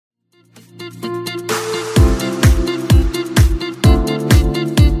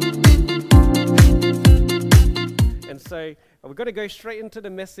So we're going to go straight into the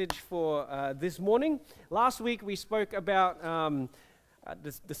message for this morning. Last week we spoke about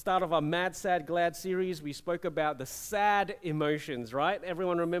the start of our Mad, Sad, Glad series. We spoke about the sad emotions, right?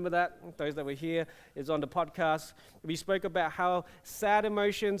 Everyone remember that? Those that were here, it's on the podcast. We spoke about how sad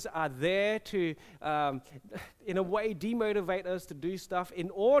emotions are there to, in a way, demotivate us to do stuff in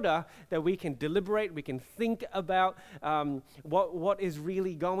order that we can deliberate, we can think about what is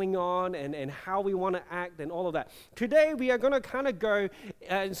really going on and how we want to act and all of that. Today we are going to kind of go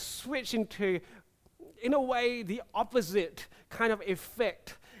and switch into, in a way, the opposite kind of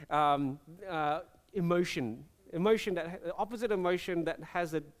effect, emotion that opposite emotion that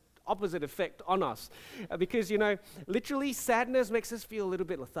has an opposite effect on us, because literally sadness makes us feel a little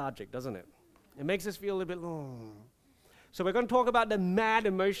bit lethargic, doesn't it? It makes us feel a little bit. So we're going to talk about the mad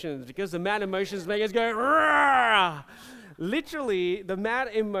emotions, because the mad emotions make us go. Rah! Literally, the mad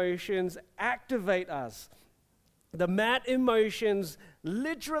emotions activate us. The mad emotions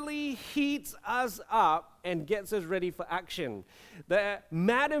literally heats us up and gets us ready for action. The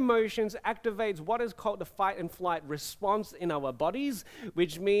mad emotions activates what is called the fight and flight response in our bodies,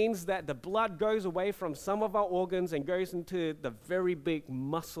 which means that the blood goes away from some of our organs and goes into the very big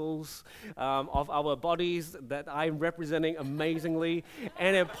muscles of our bodies that I'm representing amazingly,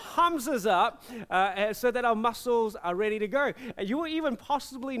 and it pumps us up so that our muscles are ready to go. And you will even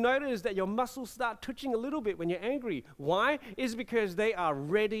possibly notice that your muscles start twitching a little bit when you're angry. Why? It's because they are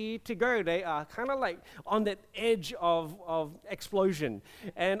ready to go. They are kind of like on that edge of explosion.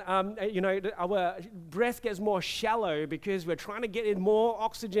 And, our breath gets more shallow because we're trying to get in more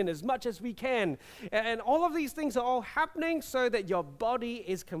oxygen as much as we can. And all of these things are all happening so that your body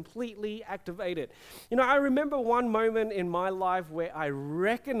is completely activated. I remember one moment in my life where I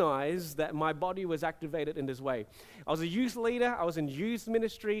recognized that my body was activated in this way. I was a youth leader. I was in youth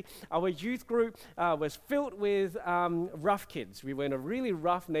ministry. Our youth group was filled with rough kids. We were in a really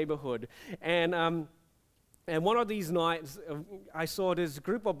rough neighborhood. And one of these nights, I saw this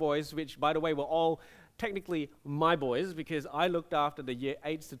group of boys, which, by the way, were all technically my boys, because I looked after the year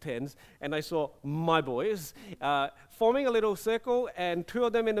 8s to 10s, and I saw my boys forming a little circle, and two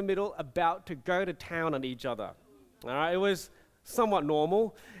of them in the middle about to go to town on each other. All right, it was somewhat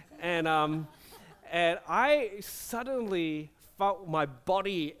normal, and I suddenly felt my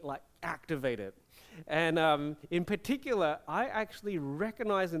body like activated. And in particular, I actually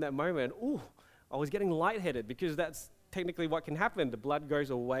recognized in that moment, I was getting lightheaded, because that's technically what can happen. The blood goes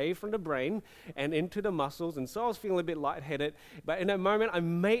away from the brain and into the muscles, and so I was feeling a bit lightheaded. But in that moment, I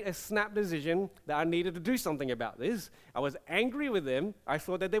made a snap decision that I needed to do something about this. I was angry with them. I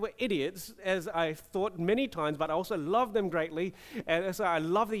thought that they were idiots, as I thought many times, but I also loved them greatly, and so I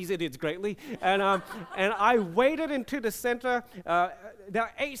love these idiots greatly. And I waded into the center. There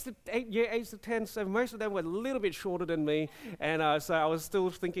are 8s to 10s, so most of them were a little bit shorter than me, and so I was still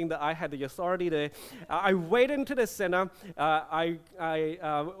thinking that I had the authority there. I waded into the center. I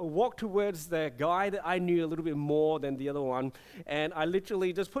walked towards the guy that I knew a little bit more than the other one, and I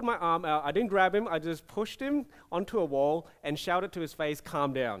literally just put my arm out. I didn't grab him. I just pushed him onto a wall and shouted to his face,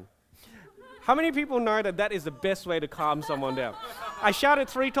 "Calm down." How many people know that that is the best way to calm someone down? I shouted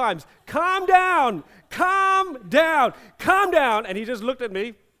 3 times, "Calm down, calm down, calm down." And he just looked at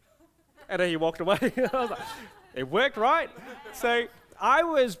me, and then he walked away. I was like, it worked, right? So I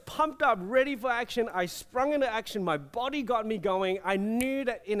was pumped up, ready for action. I sprung into action. My body got me going. I knew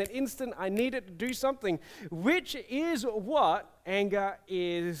that in an instant I needed to do something, which is what anger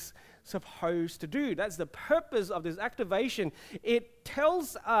is supposed to do. That's the purpose of this activation. It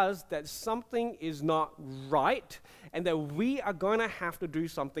tells us that something is not right and that we are going to have to do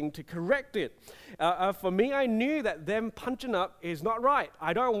something to correct it. For me, I knew that them punching up is not right.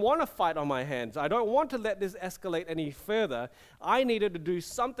 I don't want to fight on my hands. I don't want to let this escalate any further. I needed to do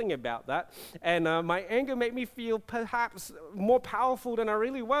something about that. And my anger made me feel perhaps more powerful than I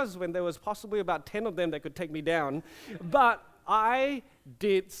really was, when there was possibly about 10 of them that could take me down. But I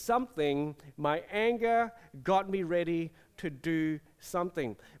did something. My anger got me ready to do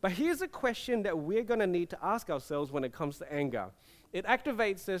something. But here's a question that we're going to need to ask ourselves when it comes to anger. It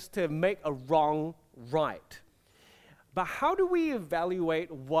activates us to make a wrong right. But how do we evaluate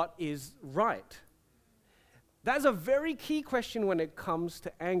what is right? That's a very key question when it comes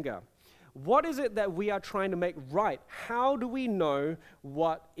to anger. What is it that we are trying to make right? How do we know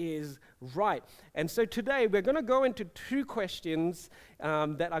what is right? And so today we're going to go into 2 questions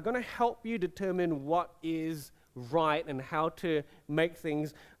that are going to help you determine what is right and how to make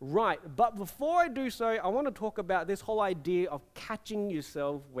things right. But before I do so, I want to talk about this whole idea of catching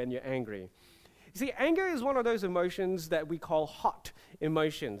yourself when you're angry. You see, anger is one of those emotions that we call hot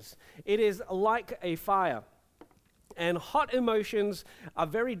emotions. It is like a fire. And hot emotions are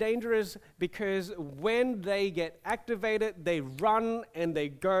very dangerous because when they get activated, they run and they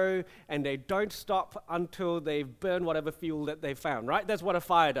go and they don't stop until they've burned whatever fuel that they found, right? That's what a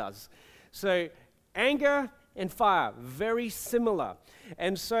fire does. So anger and fire, very similar.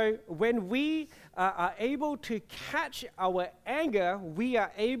 And so when we are able to catch our anger, we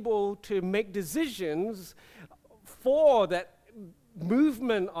are able to make decisions for that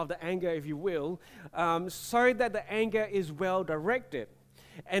movement of the anger, if you will, so that the anger is well directed.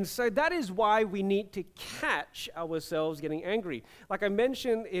 And so that is why we need to catch ourselves getting angry. Like I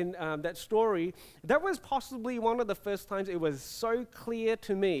mentioned in that story, that was possibly one of the first times it was so clear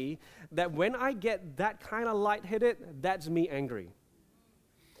to me that when I get that kind of lightheaded, that's me angry.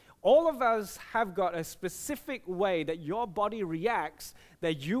 All of us have got a specific way that your body reacts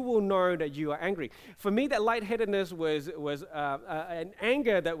that you will know that you are angry. For me, that lightheadedness was an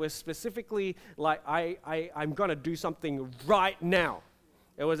anger that was specifically like, I'm going to do something right now.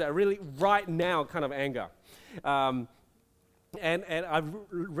 It was a really right now kind of anger. And I've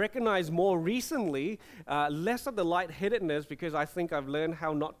recognized more recently less of the lightheadedness because I think I've learned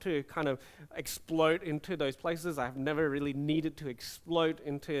how not to kind of explode into those places. I've never really needed to explode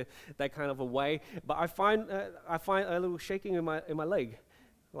into that kind of a way. But I find a little shaking in my leg.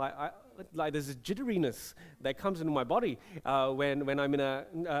 Like there's a jitteriness that comes into my body when I'm in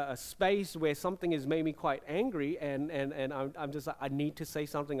a space where something has made me quite angry and I'm just like, I need to say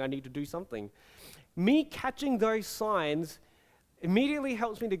something, I need to do something. Me catching those signs immediately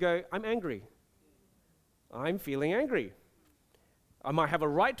helps me to go, I'm angry. I'm feeling angry. I might have a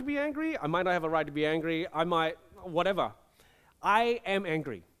right to be angry. I might not have a right to be angry. I might, whatever. I am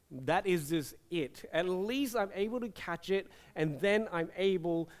angry. That is just it. At least I'm able to catch it, and then I'm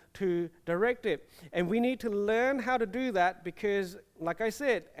able to direct it. And we need to learn how to do that because, like I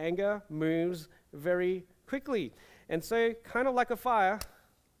said, anger moves very quickly. And so, kind of like a fire,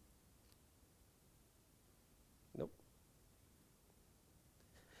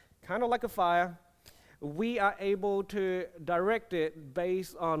 kind of like a fire, we are able to direct it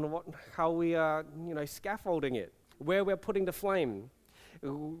based on how we are, scaffolding it, where we're putting the flame,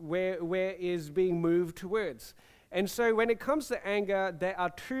 where is being moved towards. And so when it comes to anger, there are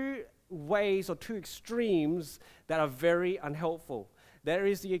two ways or two extremes that are very unhelpful. There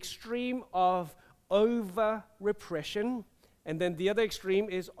is the extreme of over-repression, and then the other extreme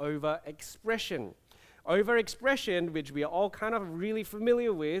is over-expression. Overexpression, which we are all kind of really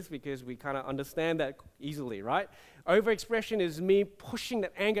familiar with because we kind of understand that easily, right? Overexpression is me pushing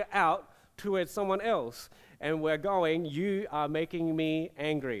that anger out towards someone else. And we're going, you are making me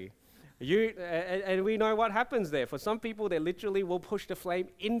angry. And we know what happens there. For some people, they literally will push the flame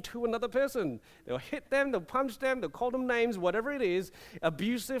into another person. They'll hit them, they'll punch them, they'll call them names, whatever it is,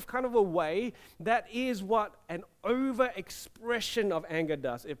 abusive kind of a way. That is what an over-expression of anger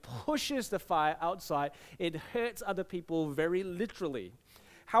does. It pushes the fire outside. It hurts other people very literally.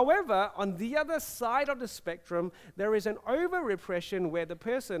 However, on the other side of the spectrum, there is an over-repression where the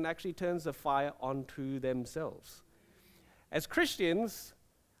person actually turns the fire onto themselves. As Christians,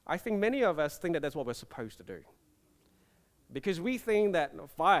 I think many of us think that that's what we're supposed to do. Because we think that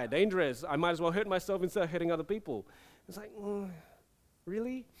fire, dangerous, I might as well hurt myself instead of hurting other people. It's like,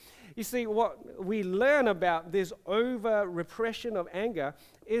 really? You see, what we learn about this over-repression of anger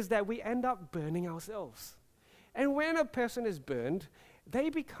is that we end up burning ourselves. And when a person is burned, they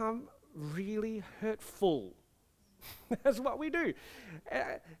become really hurtful. That's what we do.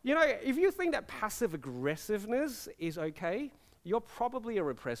 If you think that passive aggressiveness is okay, you're probably a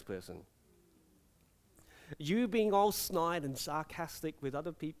repressed person. You being all snide and sarcastic with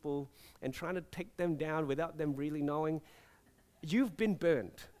other people and trying to take them down without them really knowing, you've been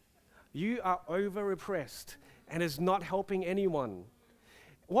burnt. You are over-repressed, and it's not helping anyone.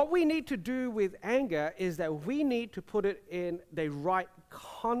 What we need to do with anger is that we need to put it in the right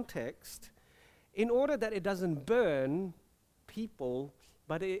context in order that it doesn't burn people,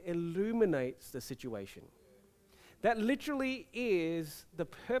 but it illuminates the situation. That literally is the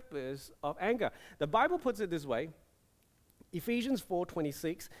purpose of anger. The Bible puts it this way, Ephesians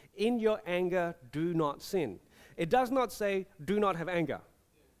 4:26, in your anger, do not sin. It does not say, do not have anger.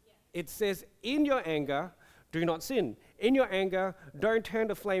 It says, in your anger, do not sin. In your anger, don't turn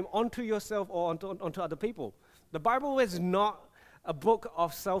the flame onto yourself or onto other people. The Bible is not a book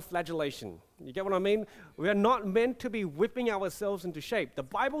of self-flagellation. You get what I mean? We are not meant to be whipping ourselves into shape. The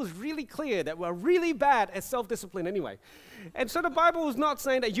Bible is really clear that we're really bad at self-discipline anyway. And so the Bible is not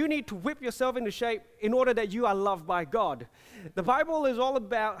saying that you need to whip yourself into shape in order that you are loved by God. The Bible is all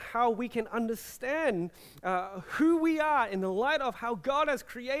about how we can understand who we are in the light of how God has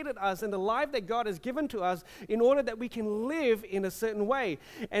created us and the life that God has given to us in order that we can live in a certain way.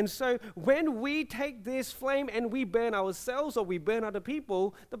 And so when we take this flame and we burn ourselves or we burn other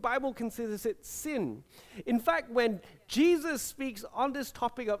people, the Bible considers it sin. In fact, when Jesus speaks on this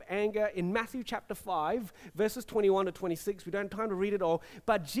topic of anger in Matthew chapter 5, verses 21 to 26. We don't have time to read it all.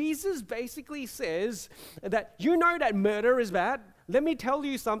 But Jesus basically says that you know that murder is bad. Let me tell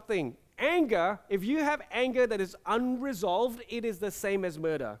you something. Anger, if you have anger that is unresolved, it is the same as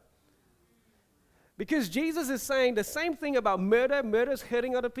murder. Because Jesus is saying the same thing about murder. Murder is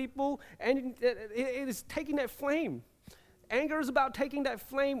hurting other people, and it is taking that flame. Anger is about taking that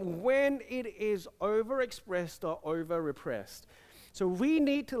flame when it is overexpressed or over-repressed. So we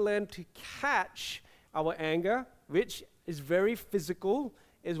need to learn to catch our anger, which is very physical,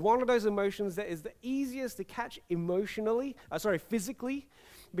 is one of those emotions that is the easiest to catch physically,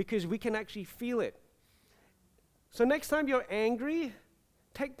 because we can actually feel it. So next time you're angry,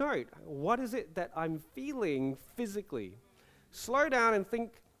 take note. What is it that I'm feeling physically? Slow down and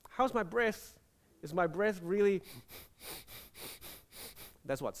think, how's my breath? Is my breath really...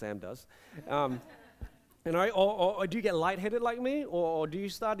 That's what Sam does. Or do you get lightheaded like me? Or do you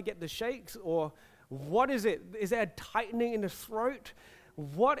start to get the shakes? Or what is it? Is there a tightening in the throat?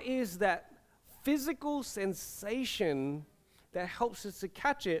 What is that physical sensation that helps us to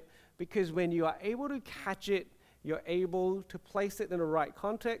catch it? Because when you are able to catch it, you're able to place it in the right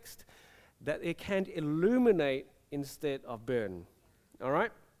context, that it can illuminate instead of burn. All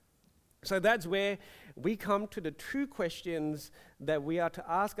right? So that's where we come to the two questions that we are to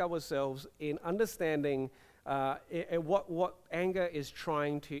ask ourselves in understanding what anger is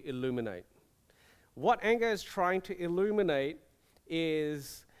trying to illuminate. What anger is trying to illuminate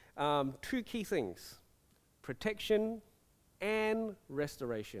is two key things: protection and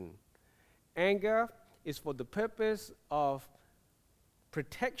restoration. Anger is for the purpose of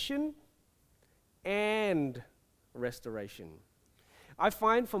protection and restoration. I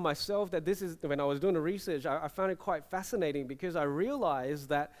find for myself that this is, when I was doing the research, I found it quite fascinating because I realized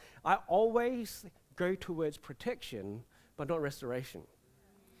that I always go towards protection, but not restoration.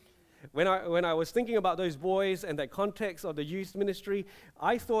 When I was thinking about those boys and the context of the youth ministry,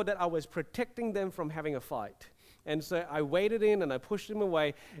 I thought that I was protecting them from having a fight. And so I waded in and I pushed them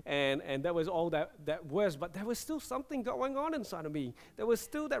away, and that was all that was. But there was still something going on inside of me. There was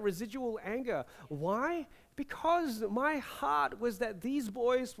still that residual anger. Why? Because my heart was that these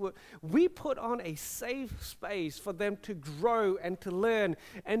boys we put on a safe space for them to grow and to learn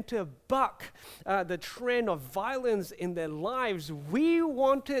and to buck the trend of violence in their lives. We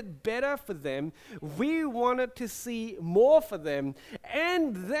wanted better for them. We wanted to see more for them,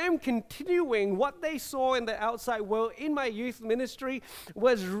 and them continuing what they saw in the outside world in my youth ministry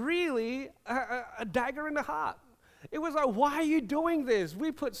was really a dagger in the heart. It was like, why are you doing this?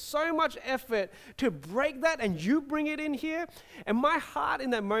 We put so much effort to break that, and you bring it in here. And my heart in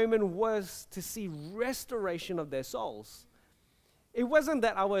that moment was to see restoration of their souls. It wasn't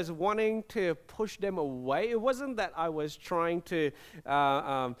that I was wanting to push them away. It wasn't that I was trying to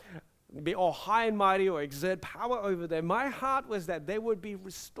be all high and mighty or exert power over them. My heart was that they would be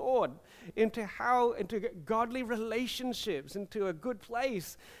restored into godly relationships, into a good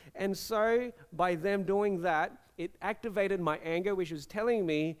place. And so by them doing that, it activated my anger, which was telling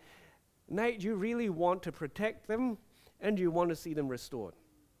me, Nate, you really want to protect them and you want to see them restored.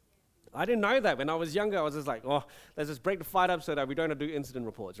 I didn't know that. When I was younger, I was just like, oh, let's just break the fight up so that we don't have to do incident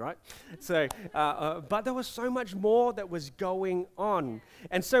reports, right? So, but there was so much more that was going on.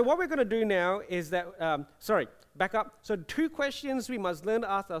 And so what we're going to do now is that, back up. So 2 questions we must learn to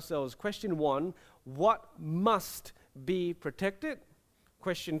ask ourselves. Question 1, what must be protected?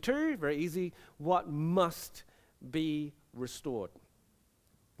 Question 2, very easy, what must be restored?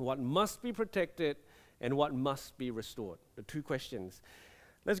 What must be protected and what must be restored? The 2 questions.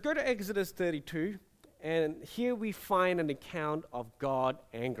 Let's go to Exodus 32, and here we find an account of God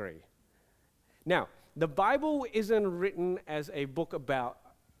angry. Now, the Bible isn't written as a book about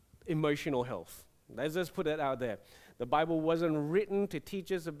emotional health. Let's just put it out there. The Bible wasn't written to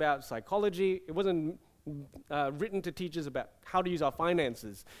teach us about psychology. It wasn't written to teach us about how to use our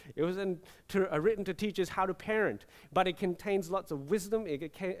finances. It wasn't written to teach us how to parent. But it contains lots of wisdom.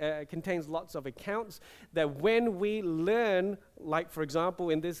 It contains lots of accounts that when we learn, like for example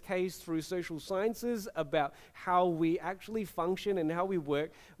in this case through social sciences, about how we actually function and how we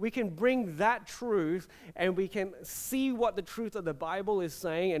work, we can bring that truth and we can see what the truth of the Bible is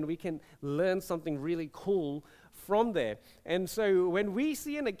saying, and we can learn something really cool from there. And so when we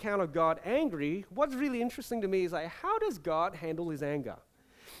see an account of God angry, what's really interesting to me is like, how does God handle his anger?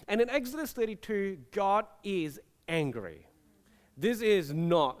 And in Exodus 32, God is angry. This is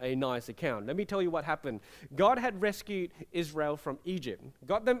not a nice account. Let me tell you what happened. God had rescued Israel from Egypt,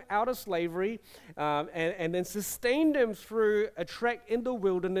 got them out of slavery, and then sustained them through a trek in the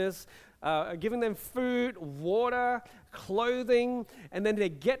wilderness, giving them food, water, clothing, and then they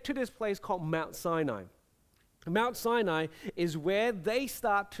get to this place called Mount Sinai. Mount Sinai is where they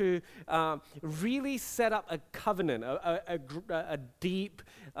start to really set up a covenant, a deep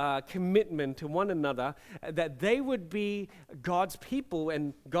commitment to one another, that they would be God's people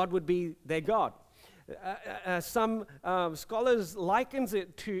and God would be their God. Some scholars likens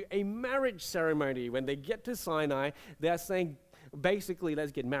it to a marriage ceremony. When they get to Sinai, they're saying, basically,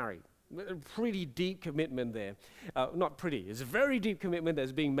 let's get married. Pretty deep commitment there. Not pretty, it's a very deep commitment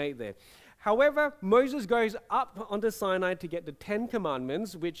that's being made there. However, Moses goes up onto Sinai to get the 10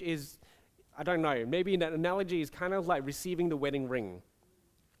 Commandments, which is, I don't know, maybe that analogy is kind of like receiving the wedding ring.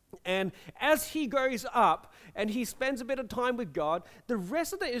 And as he goes up and he spends a bit of time with God, the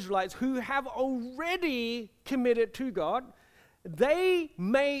rest of the Israelites who have already committed to God, they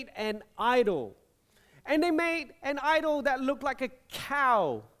made an idol. And they made an idol that looked like a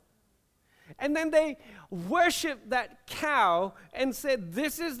cow. And then they worshiped that cow and said,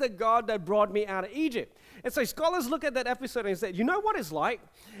 this is the God that brought me out of Egypt. And so scholars look at that episode and say, you know what it's like?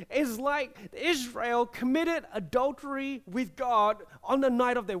 It's like Israel committed adultery with God on the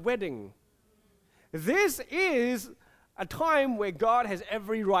night of their wedding. This is a time where God has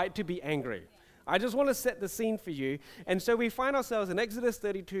every right to be angry. I just want to set the scene for you. And so we find ourselves in Exodus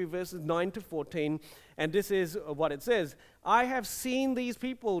 32, verses 9 to 14, and this is what it says. I have seen these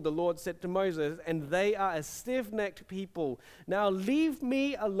people, the Lord said to Moses, and they are a stiff-necked people. Now leave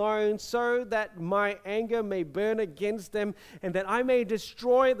me alone so that my anger may burn against them and that I may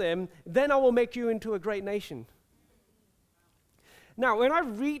destroy them. Then I will make you into a great nation. Now, when I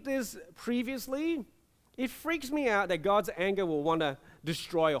read this previously, it freaks me out that God's anger will want to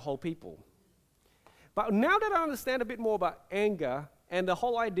destroy a whole people. But now that I understand a bit more about anger and the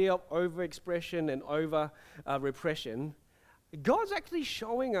whole idea of overexpression and over-repression, God's actually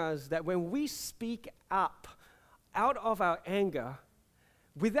showing us that when we speak up out of our anger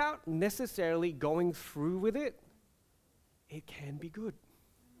without necessarily going through with it, it can be good.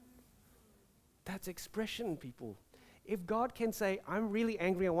 That's expression, people. If God can say, I'm really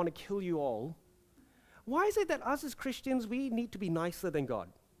angry, I want to kill you all, why is it that us as Christians, we need to be nicer than God?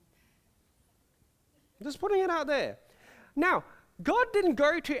 Just putting it out there. Now, God didn't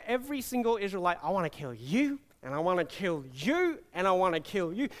go to every single Israelite, I want to kill you, and I want to kill you, and I want to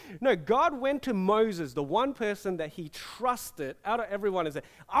kill you. No, God went to Moses, the one person that he trusted out of everyone, and said,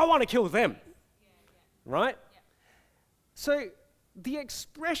 I want to kill them. Right? Yeah. So the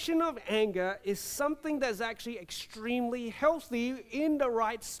expression of anger is something that's actually extremely healthy in the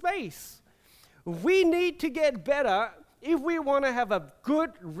right space. We need to get better. If we want to have a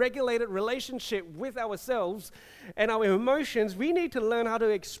good, regulated relationship with ourselves and our emotions, we need to learn how to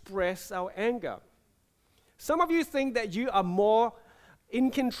express our anger. Some of you think that you are more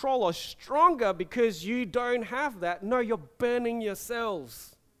in control or stronger because you don't have that. No, you're burning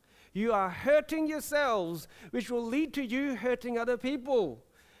yourselves. You are hurting yourselves, which will lead to you hurting other people.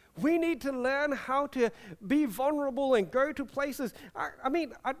 We need to learn how to be vulnerable and go to places.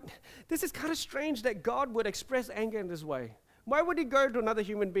 This is kind of strange that God would express anger in this way. Why would he go to another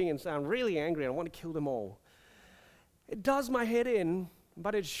human being and say, I'm really angry and I want to kill them all? It does my head in,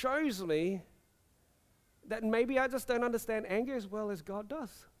 but it shows me that maybe I just don't understand anger as well as God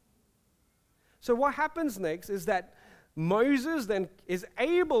does. So what happens next is that Moses then is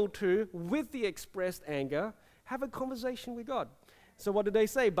able to, with the expressed anger, have a conversation with God. So what did they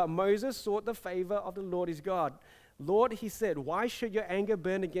say? But Moses sought the favor of the Lord his God. Lord, he said, why should your anger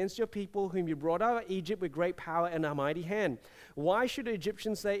burn against your people whom you brought out of Egypt with great power and a mighty hand? Why should the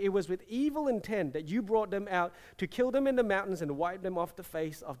Egyptians say it was with evil intent that you brought them out to kill them in the mountains and wipe them off the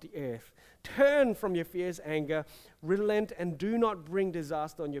face of the earth? Turn from your fierce anger, relent, and do not bring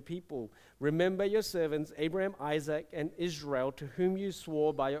disaster on your people. Remember your servants, Abraham, Isaac, and Israel, to whom you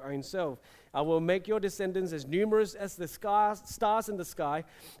swore by your own self. I will make your descendants as numerous as the stars in the sky,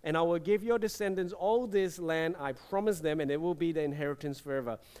 and I will give your descendants all this land I promised them, and it will be their inheritance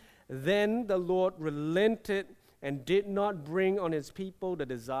forever. Then the Lord relented and did not bring on his people the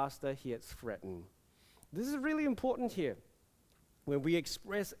disaster he had threatened. This is really important here. When we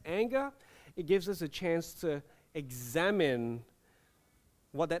express anger, it gives us a chance to examine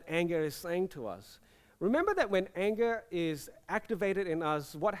what that anger is saying to us. Remember that when anger is activated in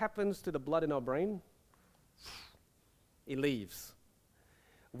us, what happens to the blood in our brain? It leaves.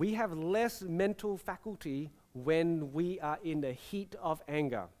 We have less mental faculty when we are in the heat of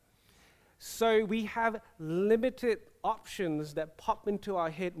anger. So we have limited options that pop into our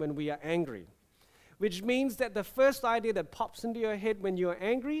head when we are angry, which means that the first idea that pops into your head when you're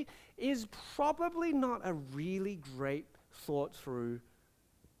angry is probably not a really great thought through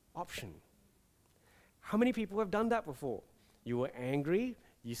option. How many people have done that before? You were angry,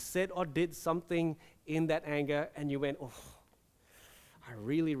 you said or did something in that anger, and you went, oh, I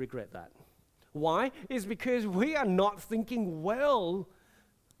really regret that. Why? It's because we are not thinking well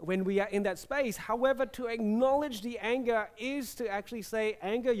when we are in that space. However, to acknowledge the anger is to actually say,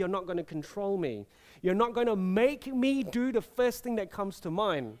 anger, you're not going to control me. You're not going to make me do the first thing that comes to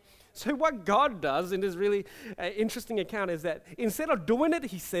mind. So what God does in this really interesting account is that instead of doing it,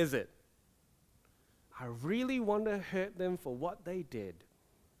 he says it. I really want to hurt them for what they did.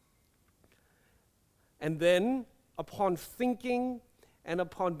 And then upon thinking and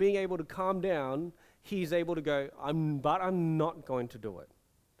upon being able to calm down, he's able to go, but I'm not going to do it.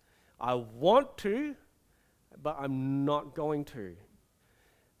 I want to, but I'm not going to.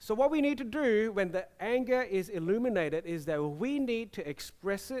 So what we need to do when the anger is illuminated is that we need to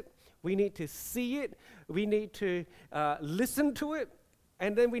express it, we need to see it, we need to listen to it,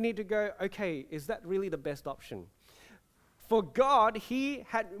 and then we need to go, okay, is that really the best option? For God, he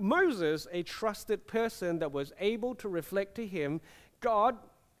had Moses, a trusted person that was able to reflect to him, God,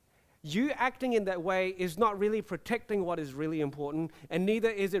 you acting in that way is not really protecting what is really important, and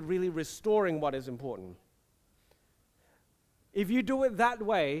neither is it really restoring what is important. If you do it that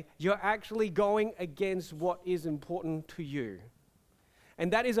way, you're actually going against what is important to you.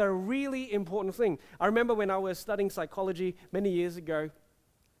 And that is a really important thing. I remember when I was studying psychology many years ago,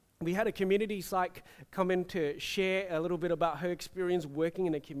 we had a community psych come in to share a little bit about her experience working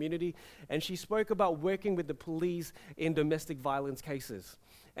in a community, and she spoke about working with the police in domestic violence cases.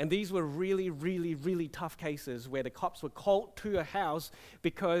 And these were really, really, really tough cases where the cops were called to a house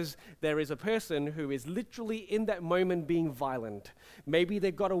because there is a person who is literally in that moment being violent. Maybe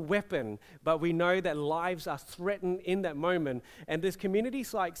they've got a weapon, but we know that lives are threatened in that moment. And this community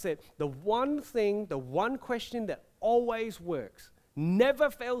psych said, the one question that always works, never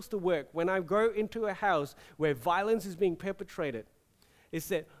fails to work when I go into a house where violence is being perpetrated, is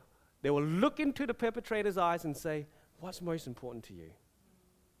that they will look into the perpetrator's eyes and say, what's most important to you?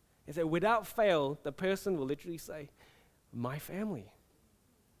 And so without fail, the person will literally say, my family.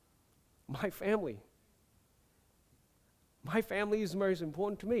 My family. My family is most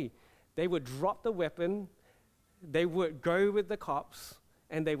important to me. They would drop the weapon, they would go with the cops,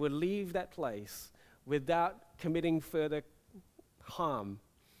 and they would leave that place without committing further harm.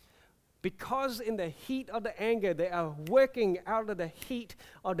 Because in the heat of the anger, they are working out of the heat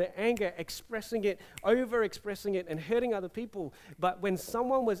of the anger, expressing it, over-expressing it, and hurting other people. But when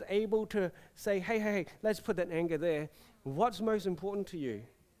someone was able to say, hey, let's put that anger there, what's most important to you?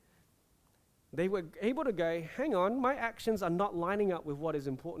 They were able to go, hang on, my actions are not lining up with what is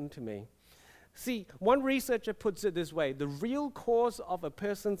important to me. See, one researcher puts it this way, the real cause of a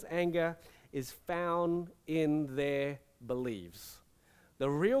person's anger is found in their beliefs. The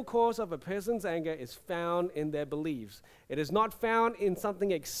real cause of a person's anger is found in their beliefs. It is not found in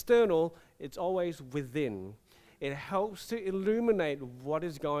something external, it's always within. It helps to illuminate what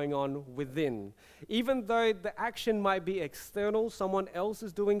is going on within. Even though the action might be external, someone else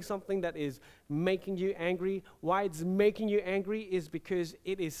is doing something that is making you angry. Why it's making you angry is because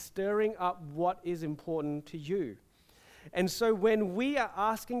it is stirring up what is important to you. And so when we are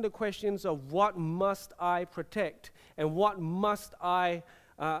asking the questions of what must I protect and what must I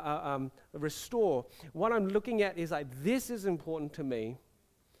restore, what I'm looking at is like, this is important to me.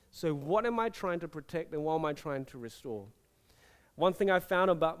 So what am I trying to protect and what am I trying to restore? One thing I found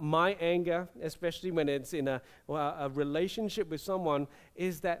about my anger, especially when it's in a relationship with someone,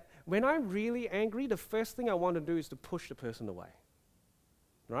 is that when I'm really angry, the first thing I want to do is to push the person away.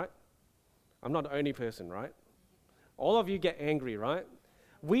 Right? I'm not the only person, right? All of you get angry, right?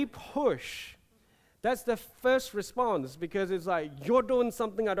 we push. That's the first response, because it's like, you're doing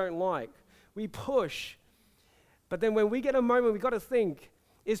something I don't like. We push. But then when we get a moment, we've got to think,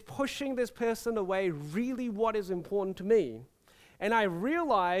 is pushing this person away really what is important to me? And I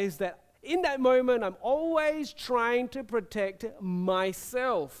realize that in that moment, I'm always trying to protect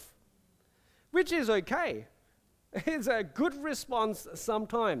myself, which is okay. It's a good response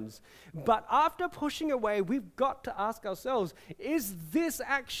sometimes. But after pushing away, we've got to ask ourselves, is this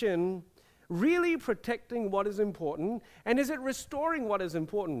action really protecting what is important, and is it restoring what is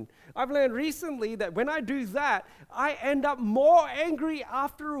important? I've learned recently that when I do that, I end up more angry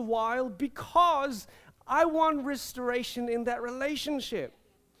after a while because I want restoration in that relationship.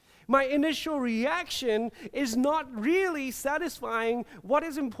 My initial reaction is not really satisfying what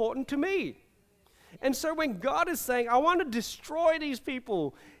is important to me. And so when God is saying, I want to destroy these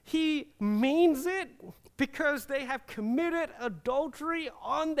people, He means it, because they have committed adultery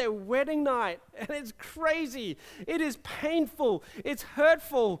on their wedding night. And it's crazy. It is painful. It's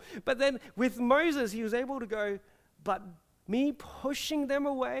hurtful. But then with Moses, he was able to go, but me pushing them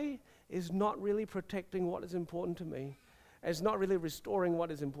away is not really protecting what is important to me. It's not really restoring what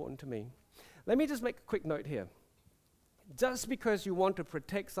is important to me. Let me just make a quick note here. Just because you want to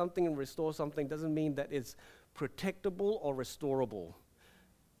protect something and restore something doesn't mean that it's protectable or restorable.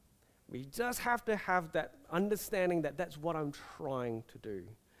 We just have to have that understanding that that's what I'm trying to do.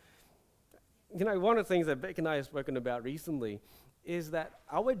 You know, one of the things that Beck and I have spoken about recently is that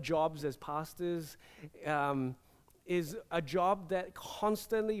our jobs as pastors is a job that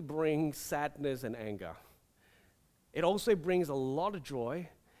constantly brings sadness and anger. It also brings a lot of joy,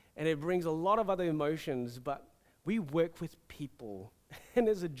 and it brings a lot of other emotions, but we work with people, and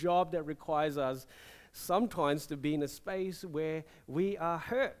it's a job that requires us sometimes to be in a space where we are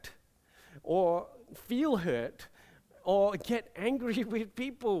hurt, or feel hurt, or get angry with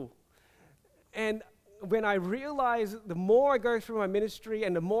people. And when I realize, the more I go through my ministry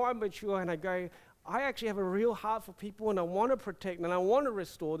and the more I mature and I go, I actually have a real heart for people and I want to protect and I want to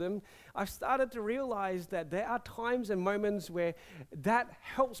restore them, I've started to realize that there are times and moments where that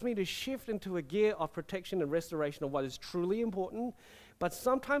helps me to shift into a gear of protection and restoration of what is truly important. But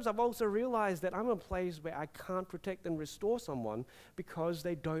sometimes I've also realized that I'm in a place where I can't protect and restore someone because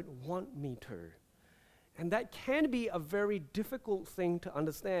they don't want me to. And that can be a very difficult thing to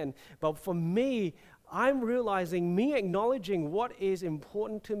understand. But for me, I'm realizing me acknowledging what is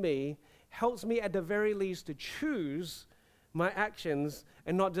important to me helps me at the very least to choose my actions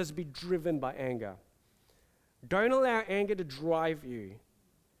and not just be driven by anger. Don't allow anger to drive you.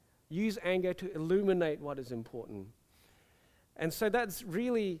 Use anger to illuminate what is important. And so that's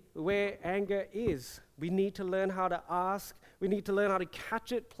really where anger is. We need to learn how to ask. We need to learn how to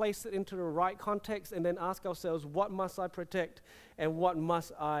catch it, place it into the right context, and then ask ourselves, what must I protect and what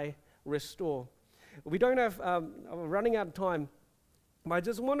must I restore? We don't have, we're running out of time, but I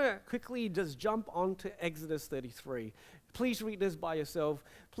just want to quickly just jump onto Exodus 33. Please read this by yourself.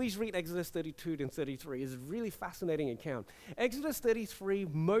 Please read Exodus 32 and 33. It's a really fascinating account. Exodus 33,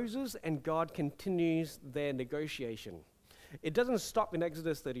 Moses and God continues their negotiation. It doesn't stop in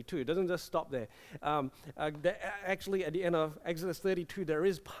Exodus 32. It doesn't just stop there. Actually, at the end of Exodus 32, there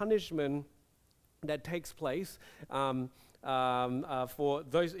is punishment that takes place for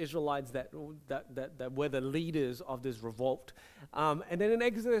those Israelites that were the leaders of this revolt. And then in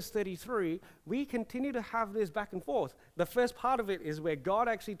Exodus 33, we continue to have this back and forth. The first part of it is where God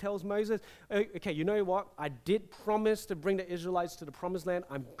actually tells Moses, okay, you know what? I did promise to bring the Israelites to the promised land.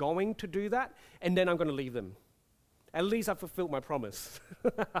 I'm going to do that, and then I'm going to leave them. At least I fulfilled my promise.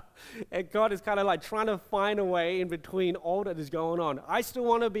 And God is kind of like trying to find a way in between all that is going on. I still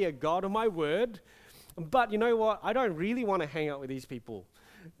want to be a God of my word, but you know what? I don't really want to hang out with these people.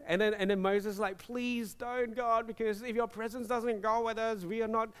 And then Moses is like, please don't, God, because if your presence doesn't go with us, we are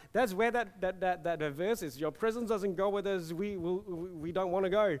not. That's where that verse is. Your presence doesn't go with us, we don't want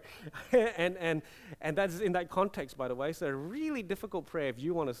to go. and that's in that context, by the way. So a really difficult prayer if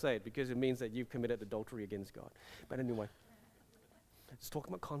you want to say it, because it means that you've committed adultery against God. But anyway, let's talk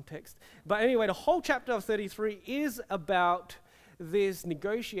about context. But anyway, the whole chapter of 33 is about this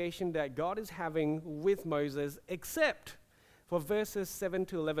negotiation that God is having with Moses, except for verses 7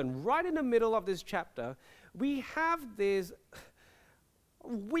 to 11. Right in the middle of this chapter, we have this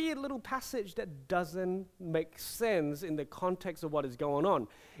weird little passage that doesn't make sense in the context of what is going on.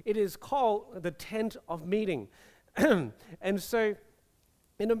 It is called the tent of meeting. And so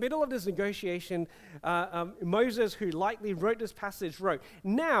in the middle of this negotiation, Moses, who likely wrote this passage, wrote,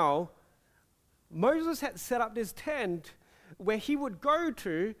 now, Moses had set up this tent where he would go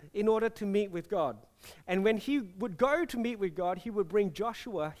to in order to meet with God. And when he would go to meet with God, he would bring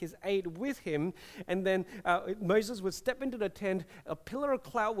Joshua, his aide, with him. And then Moses would step into the tent. A pillar of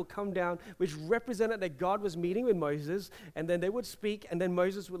cloud would come down, which represented that God was meeting with Moses. And then they would speak, and then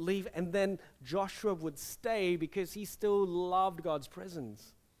Moses would leave. And then Joshua would stay because he still loved God's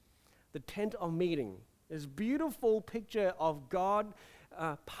presence. The tent of meeting. This beautiful picture of God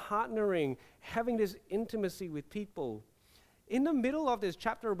partnering, having this intimacy with people. In the middle of this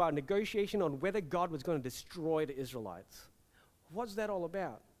chapter about negotiation on whether God was going to destroy the Israelites, what's that all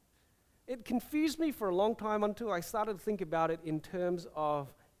about? It confused me for a long time until I started to think about it in terms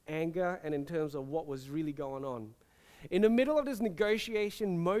of anger and in terms of what was really going on. In the middle of this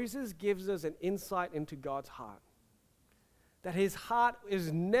negotiation, Moses gives us an insight into God's heart. That his heart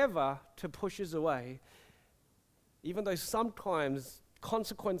is never to push us away, even though sometimes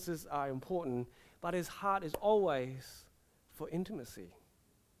consequences are important, but his heart is always for intimacy.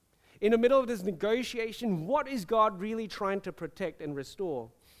 In the middle of this negotiation, what is God really trying to protect and restore?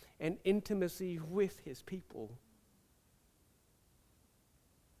 An intimacy with his people.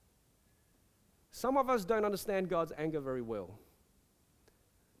 Some of us don't understand God's anger very well.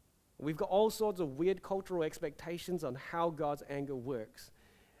 We've got all sorts of weird cultural expectations on how God's anger works.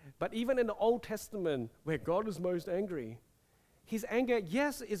 But even in the Old Testament, where God is most angry, his anger,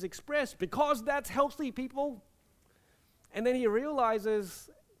 yes, is expressed because that's healthy, people. And then he realizes,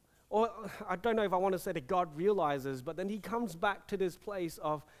 or I don't know if I want to say that God realizes, but then he comes back to this place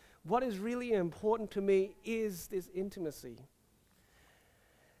of what is really important to me is this intimacy.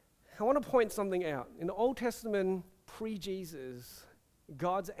 I want to point something out. In the Old Testament, pre-Jesus,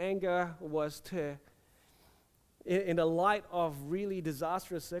 God's anger was to, in the light of really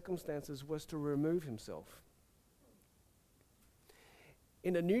disastrous circumstances, was to remove himself.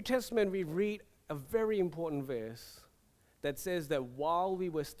 In the New Testament, we read a very important verse that says that while we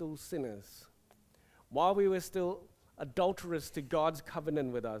were still sinners, while we were still adulterous to God's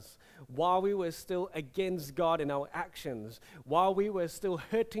covenant with us, while we were still against God in our actions, while we were still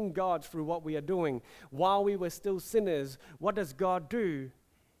hurting God through what we are doing, while we were still sinners, what does God do?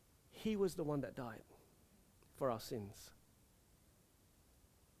 He was the one that died for our sins.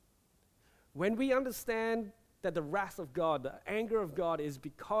 When we understand that the wrath of God, the anger of God is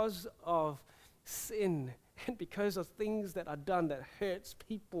because of sin and because of things that are done that hurts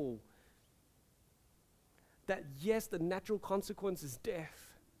people, that yes, the natural consequence is death.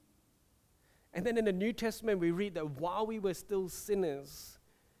 And then in the New Testament, we read that while we were still sinners,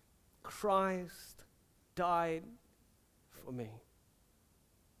 Christ died for me.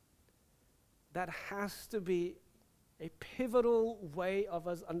 That has to be a pivotal way of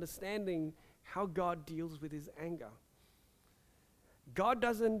us understanding how God deals with his anger. God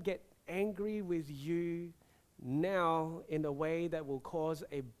doesn't get angry with you now in a way that will cause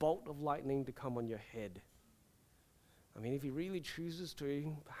a bolt of lightning to come on your head. I mean, if he really chooses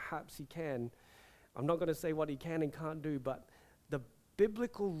to, perhaps he can. I'm not going to say what he can and can't do, but the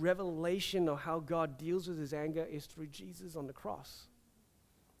biblical revelation of how God deals with his anger is through Jesus on the cross.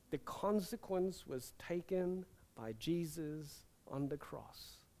 The consequence was taken by Jesus on the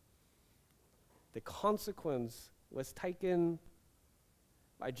cross. The consequence was taken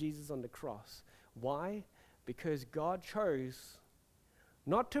by Jesus on the cross. Why? Because God chose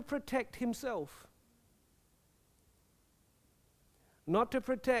not to protect himself, not to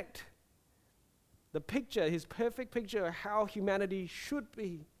protect the picture, his perfect picture of how humanity should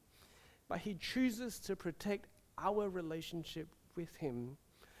be, but he chooses to protect our relationship with him.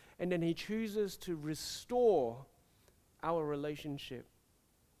 And then he chooses to restore our relationship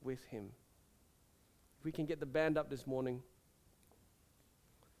with him. If we can get the band up this morning.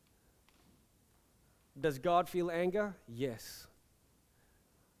 Does God feel anger? Yes.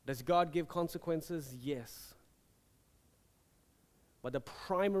 Does God give consequences? Yes. But the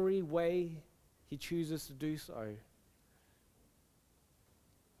primary way he chooses to do so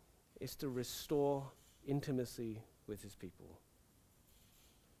is to restore intimacy with his people.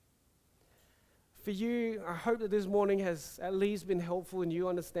 For you, I hope that this morning has at least been helpful in you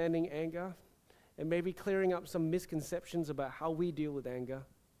understanding anger and maybe clearing up some misconceptions about how we deal with anger.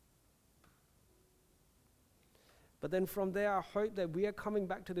 But then from there, I hope that we are coming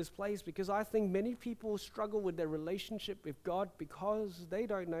back to this place, because I think many people struggle with their relationship with God because they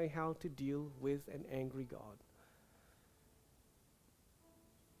don't know how to deal with an angry God.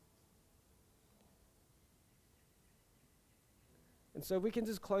 And so we can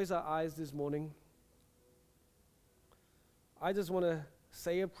just close our eyes this morning. I just want to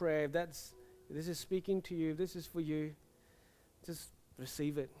say a prayer. If this is speaking to you, if this is for you, just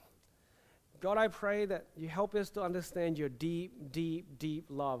receive it. God, I pray that you help us to understand your deep, deep, deep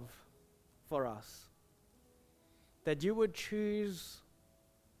love for us. That you would choose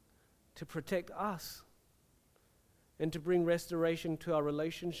to protect us and to bring restoration to our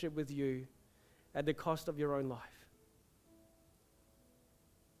relationship with you at the cost of your own life.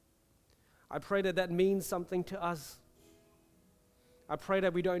 I pray that that means something to us. I pray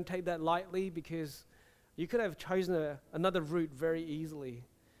that we don't take that lightly, because you could have chosen another route very easily.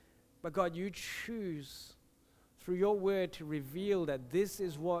 But God, you choose through your word to reveal that this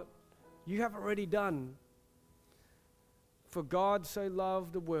is what you have already done. For God so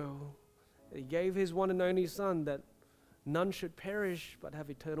loved the world that he gave his one and only Son, that none should perish but have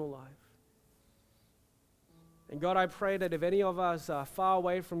eternal life. And God, I pray that if any of us are far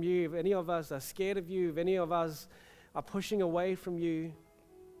away from you, if any of us are scared of you, if any of us are pushing away from you,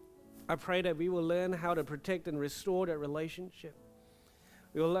 I pray that we will learn how to protect and restore that relationship.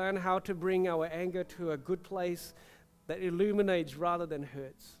 We will learn how to bring our anger to a good place that illuminates rather than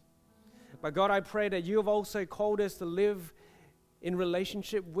hurts. But God, I pray that you have also called us to live in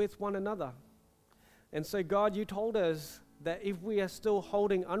relationship with one another. And so, God, you told us that if we are still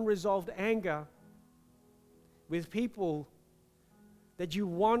holding unresolved anger with people, that you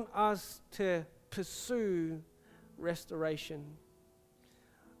want us to pursue restoration.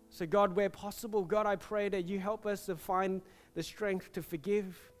 So, God, where possible, God, I pray that you help us to find the strength to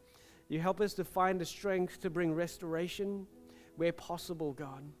forgive. You help us to find the strength to bring restoration where possible,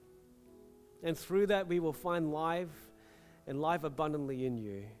 God. And through that, we will find life and life abundantly in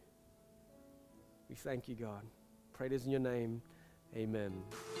you. We thank you, God. Pray this in your name. Amen.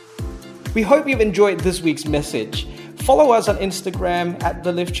 We hope you've enjoyed this week's message. Follow us on Instagram at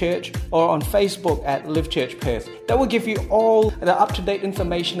The Live Church or on Facebook at Live Church Perth. That will give you all the up-to-date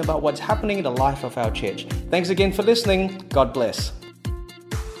information about what's happening in the life of our church. Thanks again for listening. God bless.